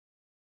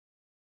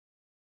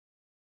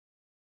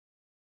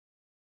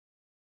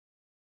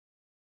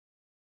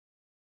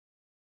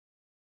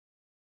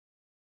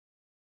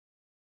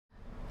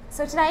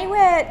So today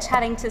we're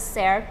chatting to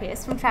Sarah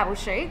Pearce from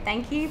Travelshoot.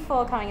 Thank you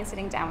for coming and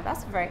sitting down with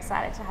us. We're very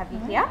excited to have you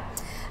here.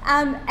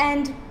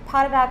 And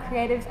part of our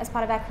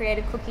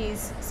Creative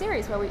Cookies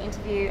series, where we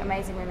interview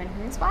amazing women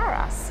who inspire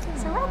us.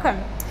 So welcome.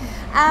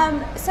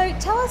 So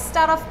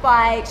start off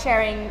by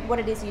sharing what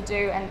it is you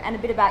do and a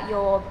bit about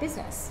your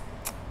business.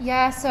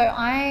 Yeah, so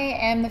I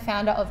am the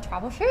founder of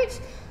Travelshoot.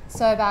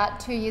 So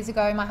about 2 years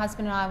ago, my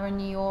husband and I were in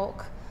New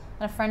York,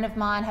 and a friend of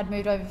mine had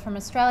moved over from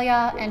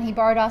Australia, and he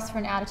borrowed us for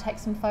an hour to take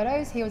some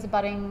photos. He was a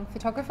budding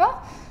photographer,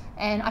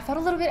 and I felt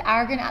a little bit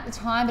arrogant at the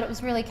time, but it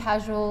was really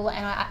casual,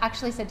 and I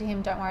actually said to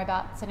him, don't worry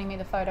about sending me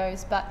the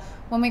photos. But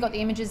when we got the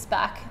images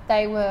back,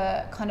 they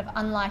were kind of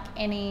unlike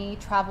any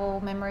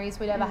travel memories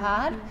we'd ever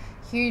had.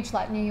 Huge,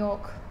 like, New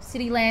York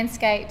city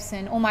landscapes,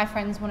 and all my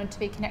friends wanted to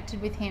be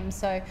connected with him.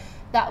 So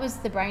that was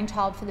the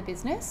brainchild for the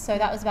business. So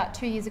that was about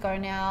 2 years ago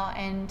now.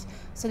 And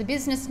so the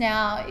business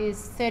now is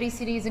 30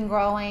 cities and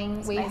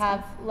growing. We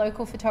have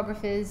local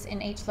photographers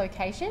in each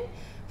location.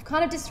 We've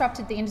kind of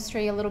disrupted the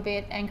industry a little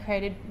bit and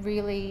created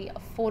really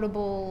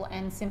affordable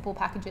and simple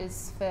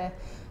packages for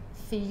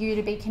you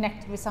to be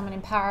connected with someone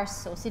in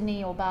Paris or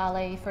Sydney or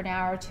Bali for an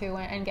hour or two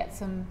and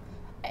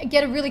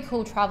get a really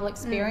cool travel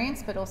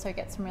experience, but also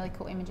get some really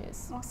cool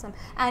images. Awesome.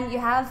 And you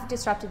have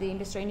disrupted the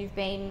industry, and you've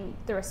been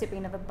the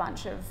recipient of a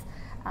bunch of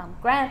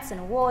grants and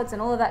awards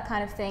and all of that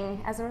kind of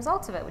thing as a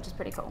result of it, which is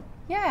pretty cool.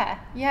 Yeah.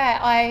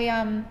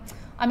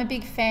 I'm a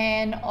big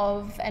fan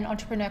of an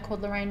entrepreneur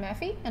called Lorraine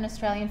Murphy, an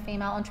Australian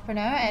female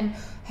entrepreneur, and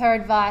her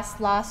advice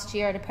last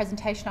year at a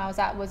presentation I was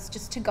at was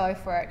just to go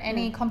for it.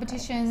 Any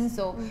competitions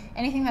or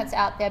anything that's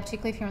out there,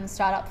 particularly if you're in the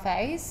startup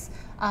phase,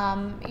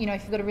 if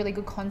you've got a really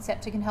good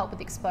concept, it can help with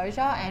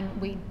exposure,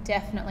 and we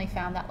definitely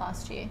found that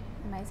last year.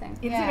 Amazing.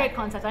 It's a great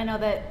concept. I know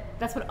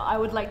that's what I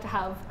would like to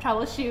have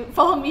Travelshoot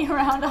follow me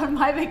around on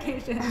my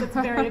vacations. It's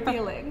very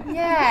appealing.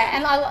 Yeah,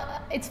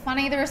 and it's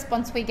funny the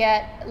response we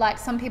get. Like,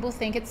 some people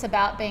think it's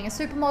about being a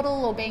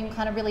supermodel or being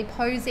kind of really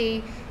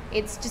posy.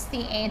 It's just the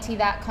anti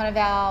that. Kind of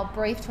our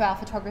brief to our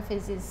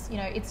photographers is,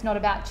 it's not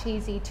about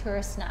cheesy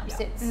tourist snaps.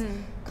 Yeah. It's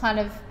kind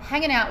of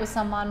hanging out with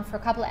someone for a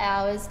couple of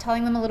hours,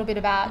 telling them a little bit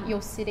about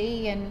your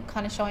city and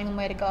kind of showing them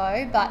where to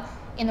go, but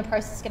in the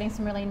process getting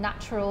some really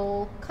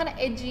natural, kind of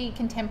edgy,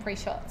 contemporary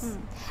shots.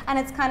 And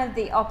it's kind of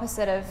the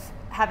opposite of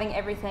having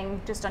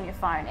everything just on your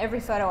phone.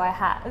 Every photo I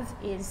have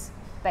is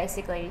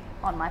basically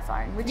on my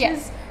phone, which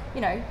is,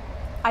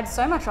 I'd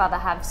so much rather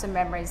have some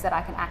memories that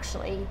I can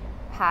actually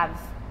have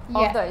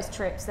of those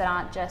trips that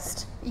aren't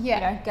just,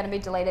 going to be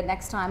deleted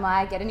next time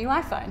I get a new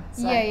iPhone.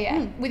 So,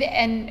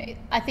 And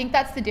I think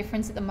that's the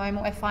difference at the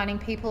moment. We're finding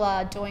people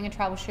are doing a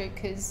travel shoot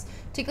because,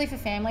 particularly for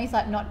families,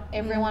 like, not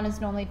everyone has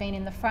normally been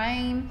in the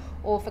frame,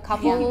 or for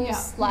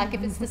couples, like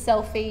if it's the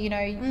selfie,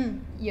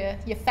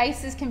 your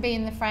faces can be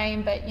in the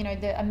frame, but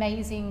the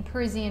amazing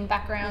Parisian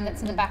background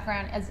that's in the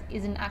background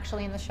isn't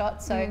actually in the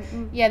shot. So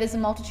there's a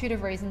multitude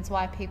of reasons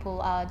why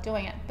people are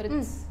doing it, but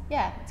it's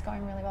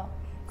going really well.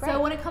 Great. So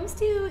when it comes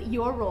to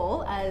your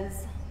role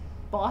as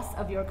boss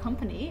of your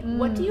company,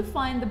 what do you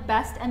find the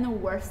best and the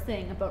worst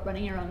thing about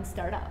running your own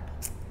startup?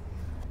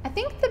 I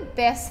think the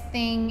best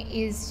thing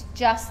is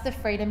just the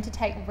freedom to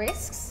take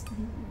risks.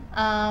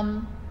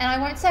 And I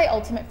won't say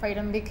ultimate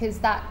freedom, because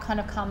that kind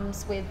of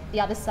comes with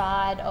the other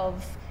side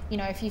of,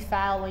 if you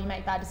fail or you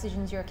make bad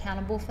decisions, you're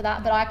accountable for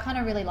that. But I kind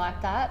of really like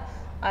that.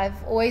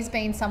 I've always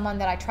been someone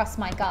that I trust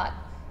my gut.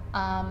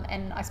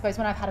 And I suppose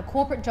when I've had a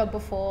corporate job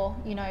before,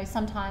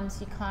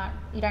 sometimes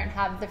you don't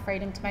have the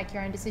freedom to make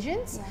your own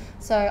decisions. Yeah.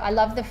 So I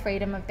love the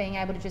freedom of being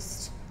able to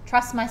just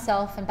trust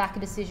myself and back a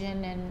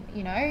decision, and,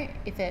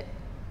 if it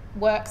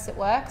works, it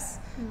works.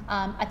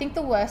 I think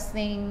the worst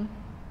thing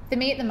for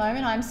me at the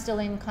moment, I'm still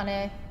in kind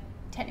of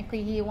technically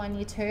year 1,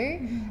 year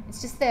 2. It's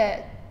just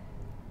the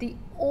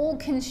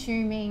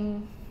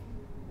all-consuming,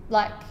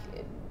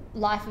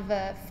 life of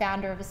a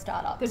founder of a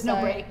startup. There's no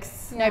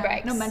breaks. No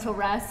breaks. No mental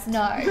rest.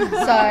 No.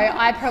 So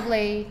I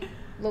probably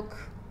look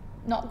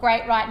not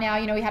great right now.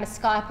 We had a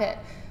Skype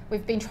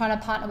we've been trying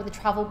to partner with a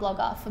travel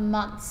blogger for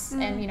months,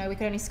 and we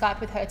could only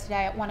Skype with her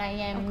today at 1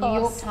 a.m. New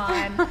York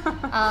time.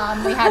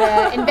 We had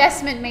an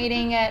investment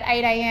meeting at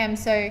 8 a.m.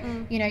 So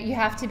you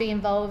have to be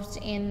involved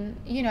in,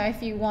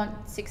 if you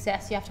want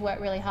success, you have to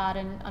work really hard,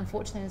 and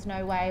unfortunately there's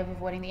no way of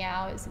avoiding the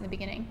hours in the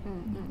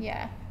beginning.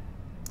 Yeah.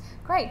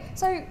 Great.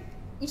 So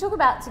you talk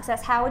about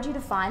success. How would you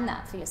define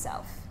that for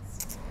yourself?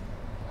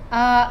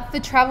 For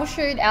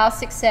Travelshoot, our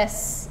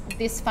success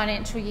this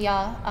financial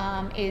year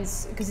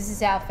is, because this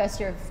is our first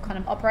year of kind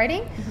of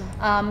operating,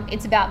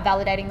 it's about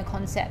validating the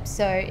concept.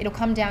 So it'll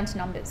come down to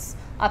numbers.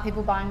 Are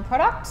people buying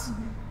product?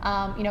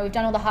 We've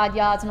done all the hard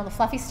yards and all the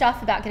fluffy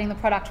stuff about getting the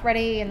product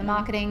ready and the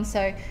marketing.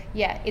 So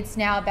it's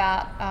now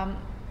about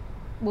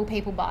will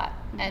people buy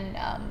it? And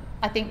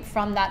I think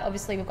from that,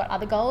 obviously, we've got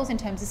other goals in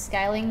terms of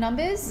scaling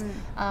numbers.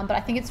 But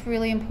I think it's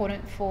really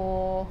important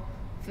for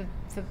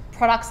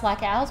products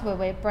like ours, where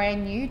we're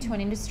brand new to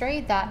an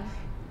industry, that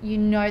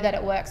that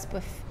it works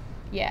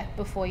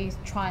before you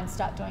try and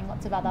start doing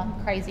lots of other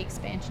crazy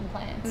expansion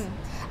plans.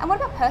 And what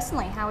about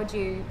personally? How do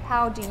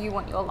you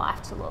want your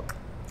life to look?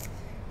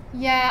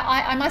 Yeah,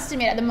 I must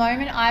admit, at the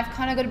moment, I've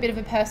kind of got a bit of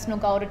a personal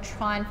goal to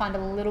try and find a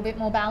little bit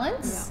more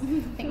balance. Yeah.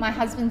 I think my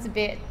husband's a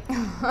bit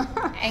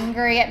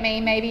angry at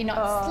me, maybe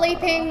not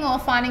sleeping or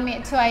finding me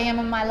at 2 a.m.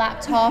 on my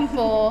laptop,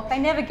 or they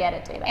never get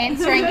it, do they?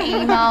 Answering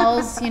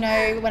emails, you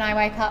know, when I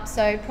wake up.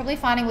 So probably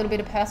finding a little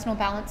bit of personal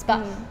balance.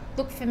 But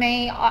look, for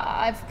me,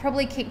 I've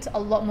probably kicked a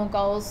lot more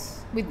goals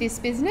with this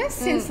business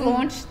since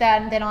launch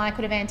than I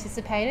could have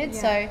anticipated.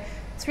 Yeah. So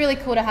it's really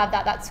cool to have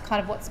that. That's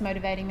kind of what's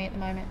motivating me at the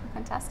moment.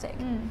 Fantastic.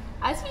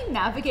 As you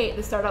navigate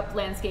the startup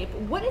landscape,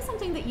 what is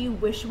something that you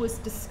wish was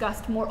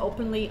discussed more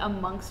openly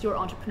amongst your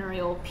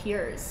entrepreneurial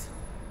peers?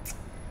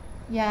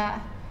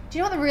 Yeah. Do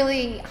you know what the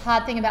really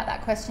hard thing about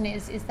that question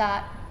is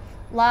that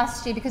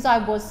last year, because I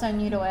was so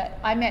new to it,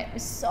 I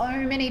met so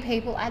many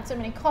people, I had so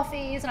many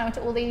coffees, and I went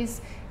to all these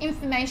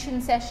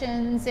information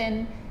sessions,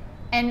 and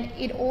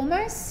it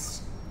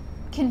almost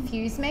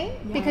confused me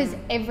because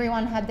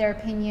everyone had their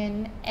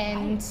opinion,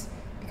 and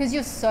because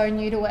you're so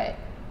new to it,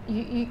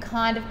 you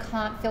kind of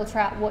can't filter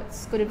out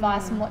what's good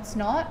advice and what's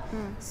not.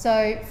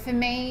 So for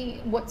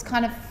me, what's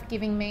kind of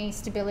giving me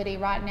stability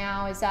right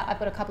now is that I've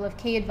got a couple of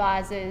key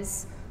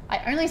advisors.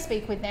 I only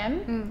speak with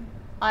them.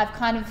 I've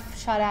kind of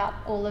shut out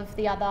all of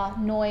the other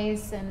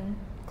noise and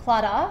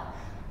clutter,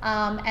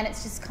 and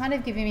it's just kind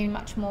of giving me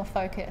much more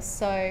focus.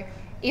 So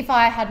if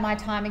I had my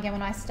time again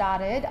when I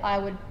started, I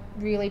would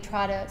really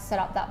try to set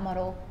up that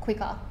model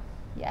quicker.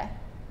 Yeah.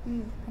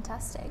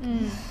 Fantastic.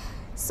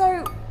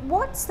 So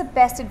what's the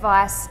best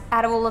advice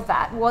out of all of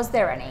that? Was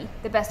there any,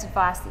 the best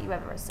advice that you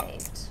ever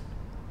received?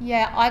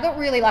 Yeah, I got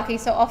really lucky.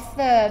 So off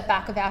the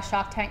back of our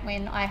Shark Tank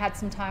win, I had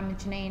some time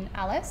with Deane.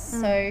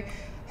 So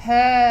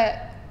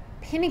her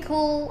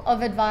pinnacle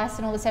of advice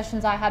and all the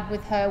sessions I had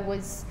with her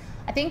was,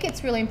 I think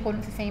it's really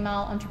important for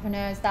female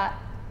entrepreneurs that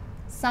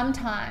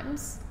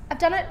sometimes,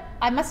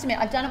 I must admit,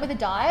 I've done it with a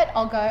diet.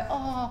 I'll go,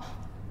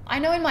 I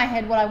know in my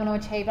head what I want to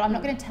achieve, but I'm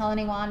not going to tell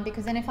anyone,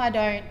 because then if I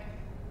don't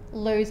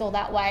lose all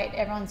that weight,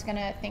 everyone's going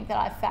to think that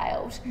I've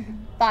failed.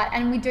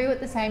 And we do it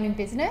the same in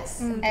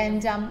business.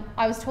 And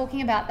I was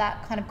talking about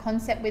that kind of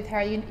concept with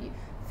her.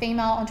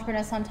 Female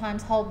entrepreneurs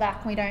sometimes hold back,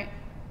 and we don't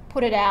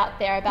put it out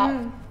there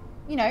about,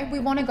 you know, we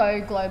want to go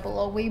global,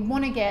 or we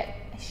want to get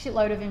a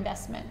shitload of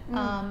investment.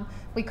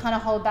 We kind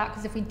of hold back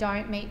because if we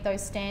don't meet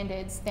those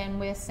standards, then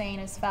we're seen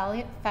as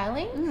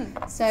failing.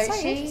 So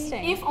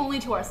interesting. If only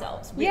to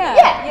ourselves. Really.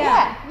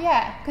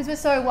 Yeah. Because we're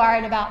so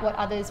worried about what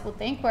others will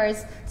think,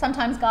 whereas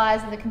sometimes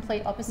guys are the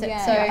complete opposite.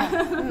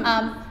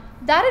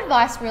 That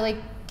advice really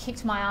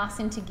kicked my ass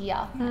into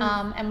gear.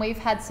 And we've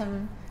had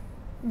some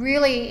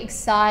really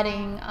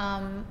exciting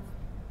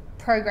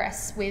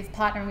progress with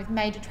partnering with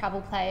major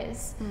travel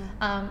players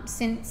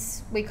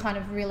since we kind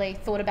of really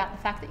thought about the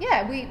fact that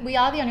we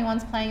are the only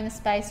ones playing in the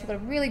space. We've got a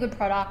really good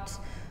product,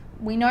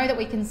 we know that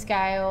we can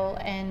scale,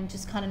 and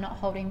just kind of not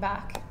holding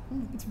back.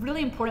 It's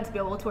really important to be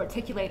able to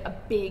articulate a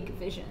big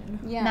vision.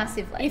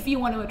 Massively. If you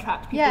want to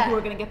attract people who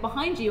are going to get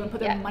behind you and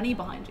put their money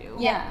behind you.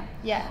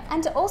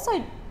 And to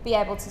also be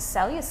able to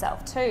sell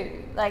yourself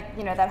too, like,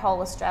 you know, that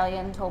whole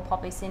Australian tall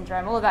poppy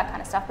syndrome, all of that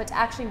kind of stuff, but to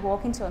actually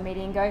walk into a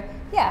meeting and go,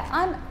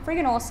 I'm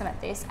friggin' awesome at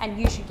this, and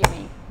you should give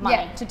me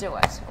money to do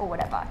it, or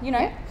whatever, you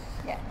know?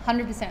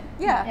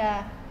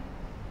 100%.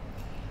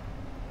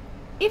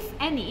 If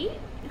any,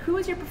 who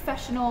is your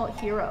professional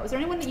hero? Is there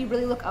anyone that you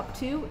really look up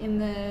to in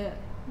the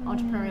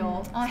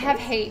entrepreneurial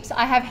space?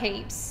 I have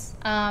heaps.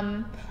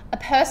 A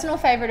personal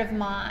favourite of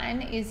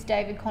mine is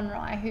David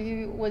Conroy,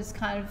 who was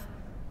kind of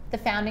the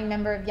founding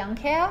member of Young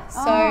Care, so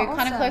awesome.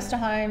 kind of close to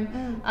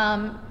home.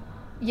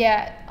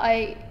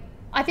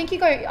 I think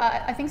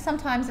I think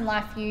sometimes in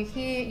life you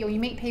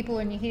meet people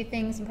and you hear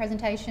things in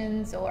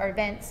presentations or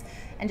events,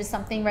 and just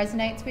something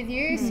resonates with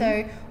you.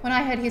 So when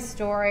I heard his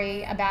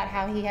story about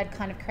how he had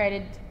kind of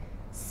created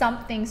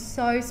something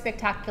so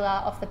spectacular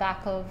off the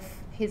back of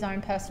his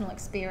own personal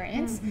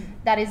experience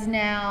that is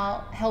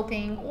now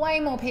helping way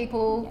more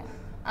people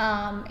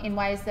in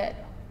ways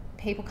that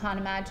people can't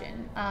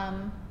imagine.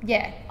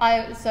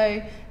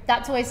 So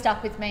that's always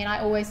stuck with me, and I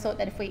always thought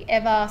that if we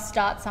ever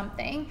start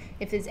something,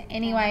 if there's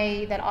any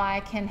way that I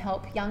can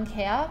help Young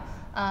Care,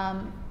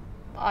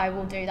 I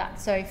will do that.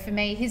 So for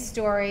me, his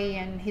story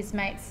and his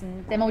mates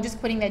and them all just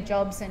quitting their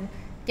jobs and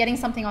getting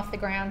something off the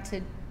ground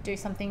to do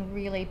something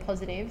really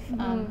positive,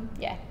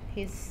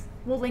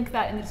 we'll link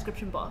that in the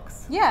description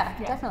box.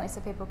 Definitely,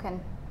 so people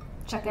can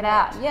check it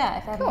out. If they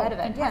haven't heard of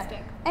it.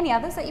 Fantastic. Any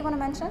others that you want to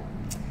mention?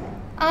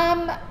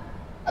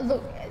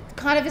 Look,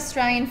 kind of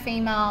Australian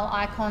female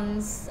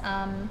icons,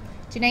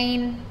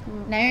 Janine,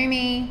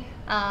 Naomi.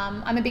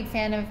 I'm a big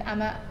fan of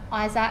Emma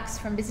Isaacs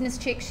from Business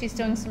Chicks. She's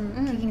doing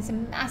kicking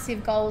some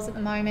massive goals at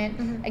the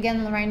moment.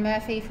 Again, Lorraine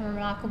Murphy from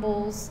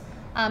Remarkables.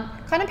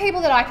 Kind of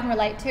people that I can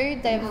relate to.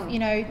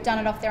 They've done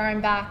it off their own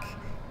back.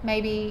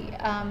 Maybe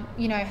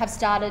have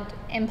started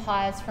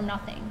empires from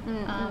nothing.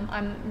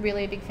 I'm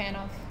really a big fan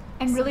of.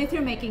 And really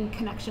through making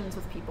connections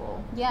with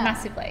people.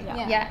 Massively.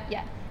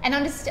 And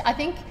I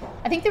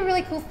think the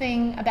really cool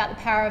thing about the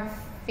power of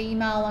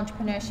female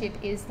entrepreneurship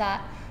is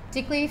that,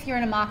 particularly if you're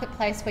in a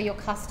marketplace where your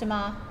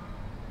customer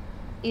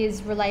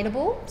is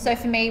relatable. So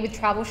for me with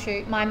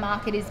Travelshoot, my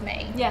market is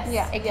me. Yes.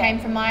 Yeah. It came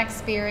from my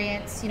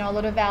experience. You know, a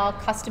lot of our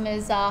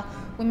customers are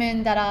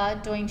women that are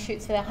doing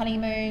shoots for their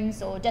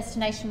honeymoons or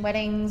destination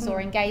weddings or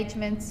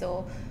engagements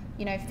or,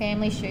 you know,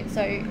 family shoots.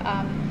 So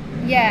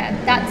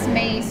yeah, that's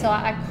me. So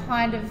I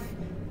kind of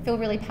feel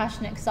really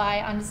passionate because I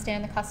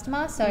understand the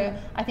customer. So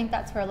I think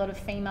that's where a lot of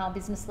female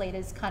business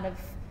leaders kind of,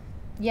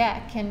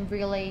 can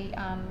really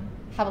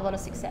have a lot of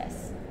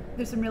success.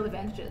 There's some real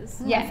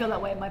advantages. Yeah. I feel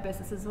that way in my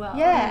business as well.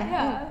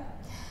 Yeah.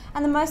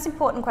 And the most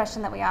important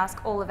question that we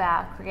ask all of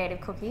our creative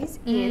cookies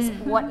is,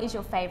 what is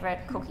your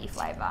favourite cookie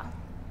flavour?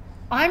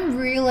 I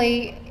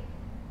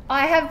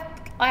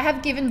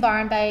have given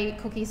Byron Bay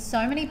Cookies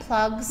so many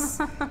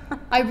plugs.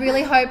 I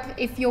really hope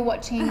if you're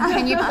watching,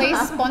 can you please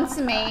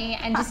sponsor me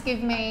and just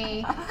give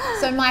me,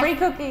 so my Free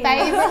cookie.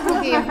 favourite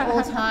cookie of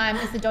all time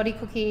is the Dotty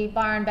cookie,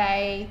 Byron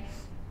Bay.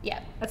 Yeah.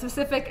 That's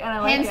specific and I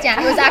like Hands it. down.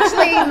 It was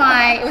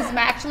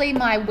actually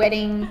my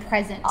wedding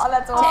present. Oh,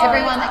 that's to awesome.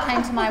 everyone that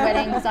came to my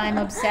wedding because I'm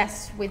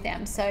obsessed with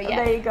them. So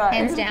yeah, There you go.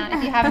 hands down.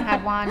 If you haven't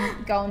had one,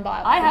 go and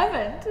buy one. I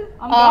haven't.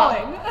 I'm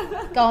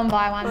going. Go and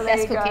buy one. Well, there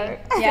Best you go.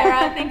 cookie. Yeah.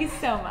 Sarah, thank you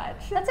so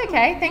much. That's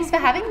okay. Thanks for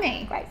having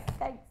me. Great,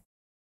 thanks.